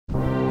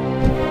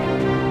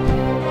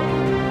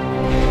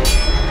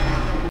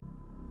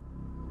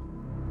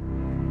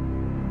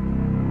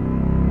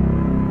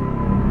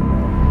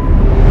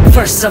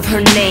first of her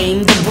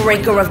name, the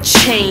breaker of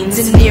chains,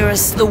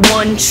 Daenerys, the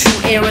one true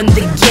heir in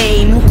the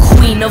game,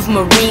 queen of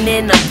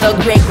marine of the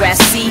great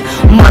grass sea,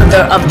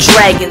 mother of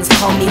dragons,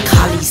 call me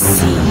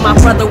Khaleesi. My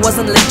brother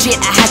wasn't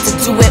legit, I had to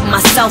do it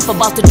myself.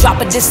 About to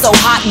drop a diss so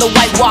hot, the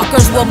White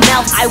Walkers will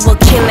melt. I will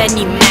kill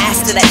any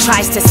master that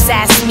tries to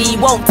sass me.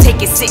 Won't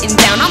take it sitting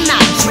down, I'm not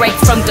Drake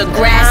from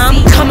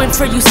Degrassi. I'm coming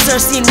for you,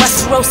 Cersei and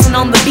Westerosin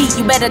on the beat.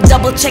 You better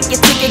double check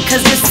your ticket,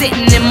 cause you're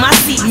sitting in my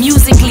seat.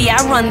 Musically,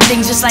 I run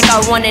things just like I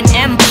run an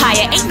empire.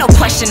 Ain't no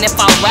question if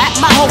I rap,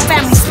 my whole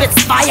family spits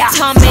fire.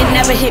 Tom may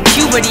never hit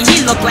puberty,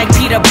 he looked like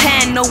Peter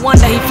Pan. No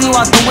wonder he flew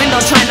out the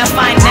window trying to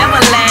find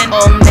Neverland.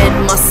 All men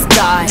must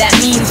die, that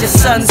means your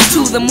sons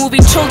too. The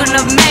movie Children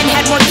of Men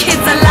had more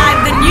kids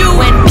alive than you.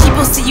 When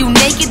people see you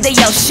naked, they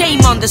yell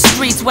shame on the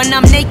streets. When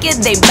I'm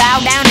naked, they bow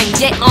down and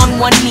get on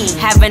one knee.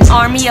 Have an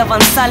army of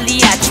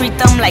Unsullied, I treat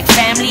them like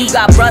family. You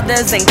got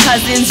brothers and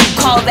cousins, you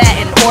call that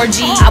an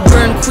orgy. I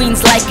burn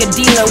queens like a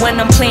dealer when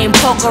I'm playing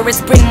poker.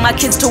 It's bring my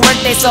kids to work,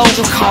 they sold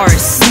your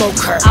cars, smoke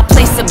her. I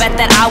place a bet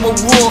that I will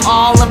rule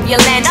all of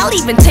your land. I'll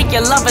even take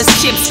your lover's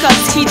chips, cause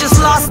he just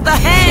lost the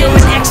hand. You're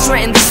an extra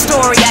in the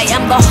story, I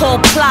am the whole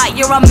plot.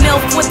 You're a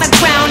MILF with a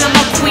crown, I'm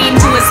a queen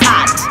who is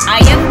hot. I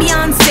am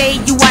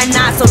Beyonce, you are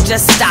not, so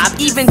just stop.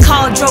 Even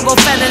Khal Drogo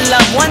fell in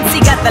love once he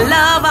got the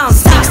love. I don't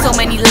speak so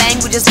many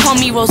languages, call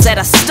me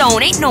Rosetta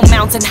Stone. Ain't no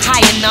mountain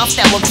high enough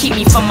that will keep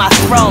me from my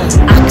throne.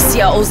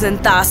 Axia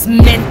Ozenthas,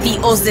 Menti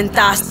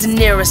Ozenthas,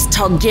 Daenerys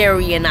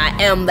Targaryen,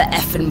 I am the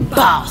effing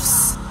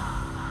boss.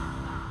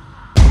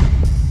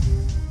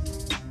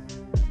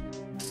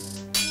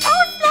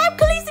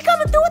 Khaleesi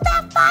coming through with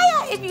that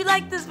fire! If you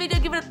like this video,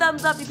 give it a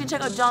thumbs up. You can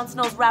check out Jon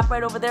Snow's rap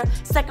right over there.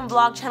 Second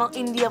vlog channel,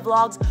 India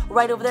Vlogs,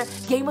 right over there.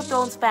 Game of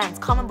Thrones fans,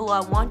 comment below.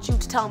 I want you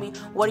to tell me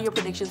what are your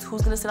predictions.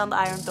 Who's gonna sit on the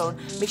Iron Throne?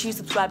 Make sure you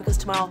subscribe because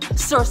tomorrow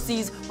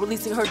CERSEI'S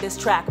releasing her diss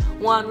track.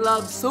 One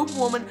Love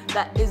Superwoman.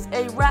 That is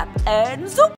a rap and soup.